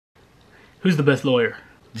Who's the best lawyer?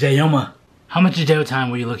 Jayoma. How much jail time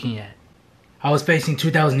were you looking at? I was facing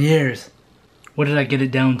 2,000 years. What did I get it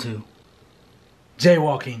down to?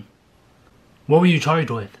 Jaywalking. What were you charged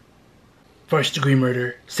with? First-degree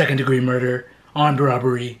murder, second-degree murder, armed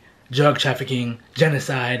robbery, drug trafficking,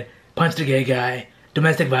 genocide, punch the gay guy,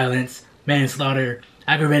 domestic violence, manslaughter,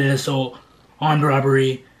 aggravated assault, armed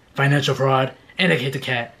robbery, financial fraud, and I hit the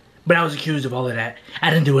cat. But I was accused of all of that. I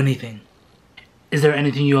didn't do anything. Is there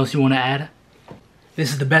anything else you want to add?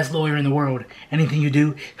 This is the best lawyer in the world. Anything you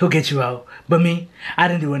do, he'll get you out. But me, I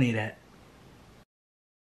didn't do any of that.